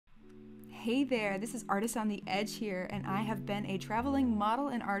Hey there, this is Artist on the Edge here, and I have been a traveling model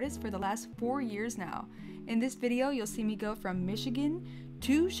and artist for the last 4 years now. In this video, you'll see me go from Michigan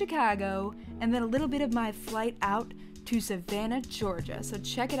to Chicago, and then a little bit of my flight out to Savannah, Georgia. So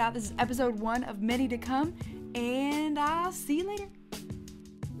check it out. This is episode 1 of many to come, and I'll see you later.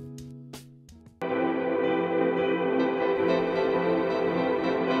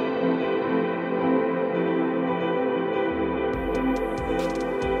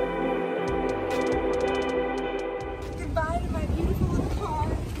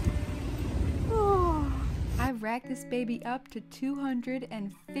 I've racked this baby up to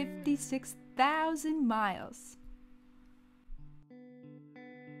 256,000 miles.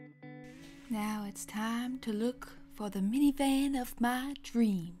 Now it's time to look for the minivan of my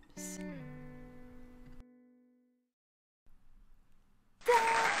dreams. So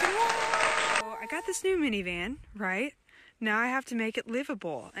I got this new minivan, right? Now I have to make it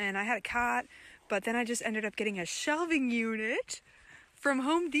livable, and I had a cot, but then I just ended up getting a shelving unit from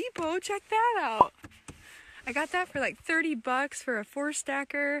Home Depot. Check that out. I got that for like 30 bucks for a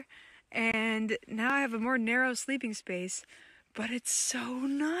 4-stacker, and now I have a more narrow sleeping space, but it's so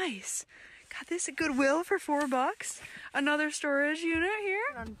nice. Got this at Goodwill for 4 bucks. Another storage unit here.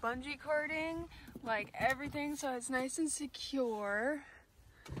 On bungee cording, like everything, so it's nice and secure.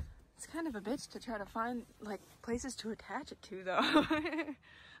 It's kind of a bitch to try to find like places to attach it to though.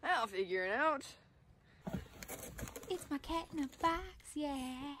 I'll figure it out. It's my cat in a box,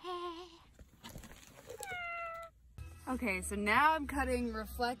 yeah. Okay, so now I'm cutting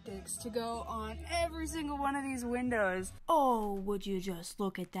reflectives to go on every single one of these windows. Oh, would you just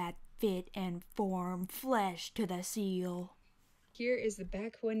look at that fit and form, flesh to the seal. Here is the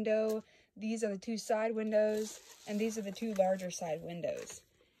back window. These are the 2 side windows, and these are the 2 larger side windows.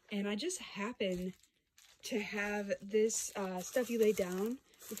 And I just happen to have this stuff you lay down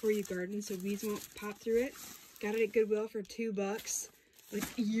before you garden so weeds won't pop through it. Got it at Goodwill for 2 bucks like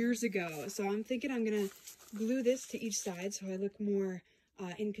years ago. So I'm thinking I'm gonna glue this to each side so I look more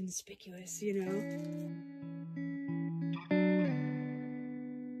inconspicuous, you know?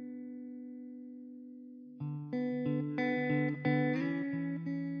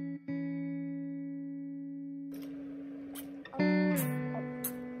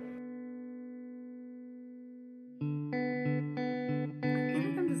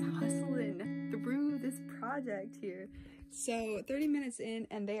 Project here. So 30 minutes in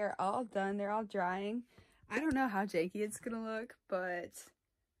and they are all done. They're all drying. I don't know how janky it's gonna look, but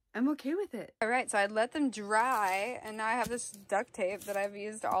I'm okay with it. All right, so I let them dry, and now I have this duct tape that I've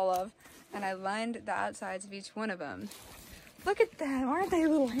used all of, and I lined the outsides of each one of them. Look at them, aren't they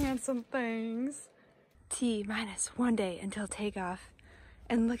little handsome things? T-1 day until takeoff,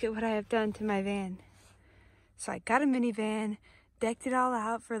 and look at what I have done to my van. So I got a minivan, decked it all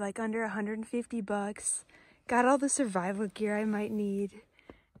out for like under 150 bucks. Got all the survival gear I might need,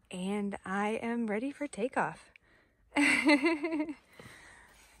 and I am ready for takeoff. Got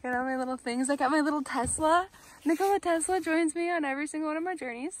all my little things. I got my little Tesla. Nikola Tesla joins me on every single one of my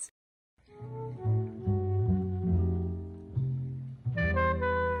journeys.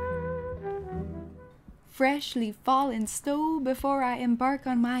 Freshly fallen snow before I embark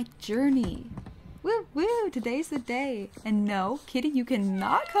on my journey. Woo woo, today's the day. And no, Kitty, you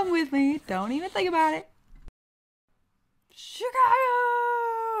cannot come with me. Don't even think about it. Chicago!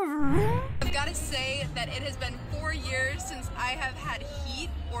 I've got to say that it has been 4 years since I have had heat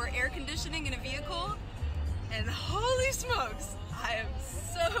or air conditioning in a vehicle, and holy smokes, I am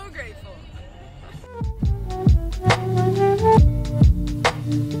so grateful.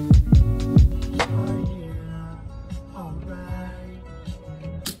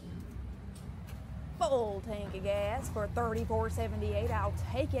 Full tank of gas for $34.78. I'll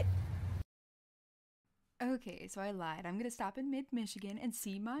take it. Okay, so I lied. I'm gonna stop in mid-Michigan and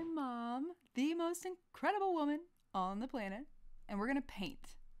see my mom, the most incredible woman on the planet, and we're gonna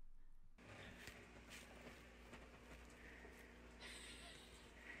paint.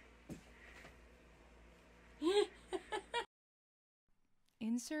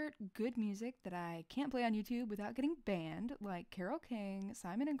 Insert good music that I can't play on YouTube without getting banned, like Carole King,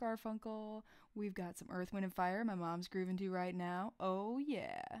 Simon and Garfunkel. We've got some Earth, Wind & Fire my mom's grooving to right now. Oh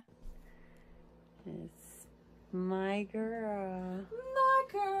yeah. It's my girl. My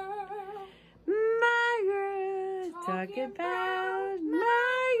girl. My girl. Talk about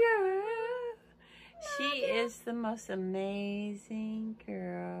my girl. She is the most amazing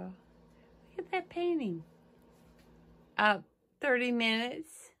girl. Look at that painting. 30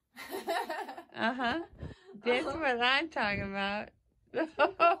 minutes. That's what I'm talking about. Look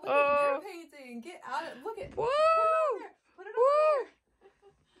at your painting. Get out of, look at, Woo! put it on there. Put it on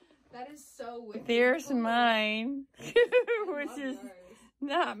there. That is so wicked. There's mine, which is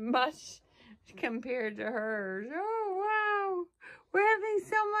not much compared to hers. Oh, wow. We're having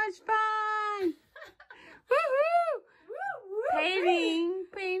so much fun. Woohoo!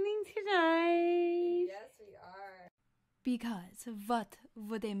 Painting tonight. Yes, we are. Because what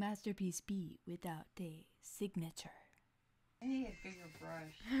would a masterpiece be without a signature? I need a bigger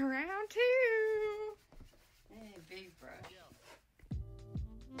brush. Round 2. I need a big brush.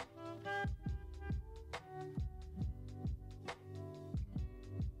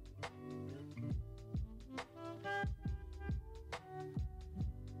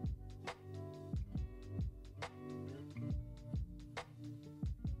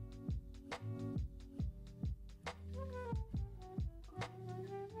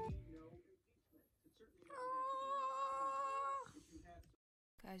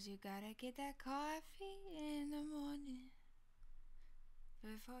 Cause you gotta get that coffee in the morning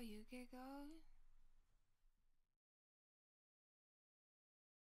before you get going.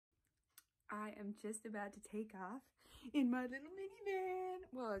 I am just about to take off in my little minivan.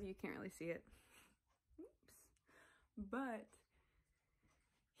 Well, you can't really see it. Oops. But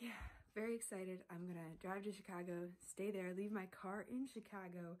yeah, very excited. I'm gonna drive to Chicago, stay there, leave my car in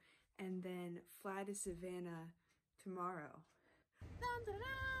Chicago, and then fly to Savannah tomorrow. Dun, dun, dun.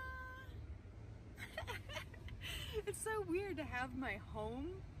 It's so weird to have my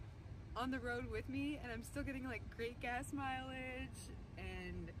home on the road with me, and I'm still getting like great gas mileage,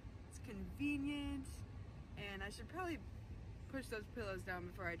 and it's convenient, and I should probably push those pillows down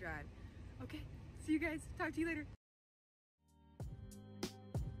before I drive. Okay, see you guys. Talk to you later.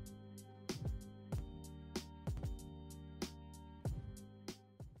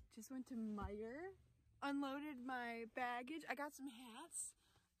 Just went to Meijer, unloaded my baggage. I got some hats.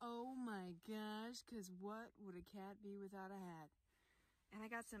 Oh my gosh, because what would a cat be without a hat? And I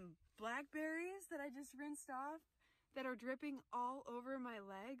got some blackberries that I just rinsed off that are dripping all over my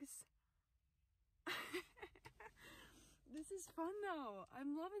legs. This is fun though.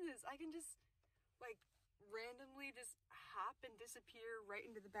 I'm loving this. I can just like randomly just hop and disappear right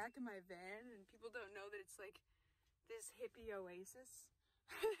into the back of my van, and people don't know that it's like this hippie oasis.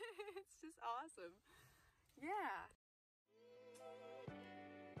 It's just awesome. Yeah.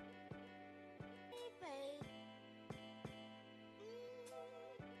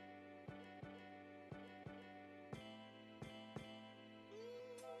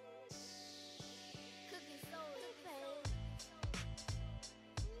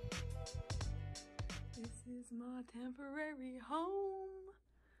 This is my temporary home.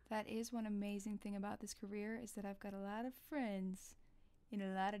 That is one amazing thing about this career, is that I've got a lot of friends in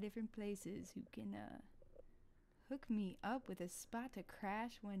a lot of different places who can hook me up with a spot to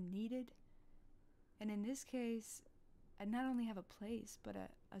crash when needed. And in this case, I not only have a place, but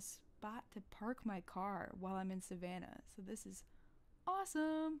a spot to park my car while I'm in Savannah. So this is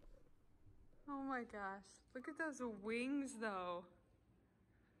awesome. Oh my gosh, look at those wings though.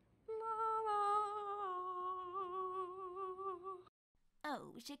 La, la.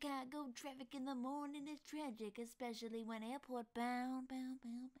 Oh, Chicago traffic in the morning is tragic, especially when airport bound.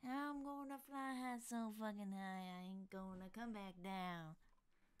 I'm gonna fly high so fucking high, I ain't gonna come back down.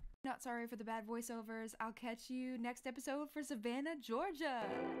 Not sorry for the bad voiceovers. I'll catch you next episode for Savannah, Georgia.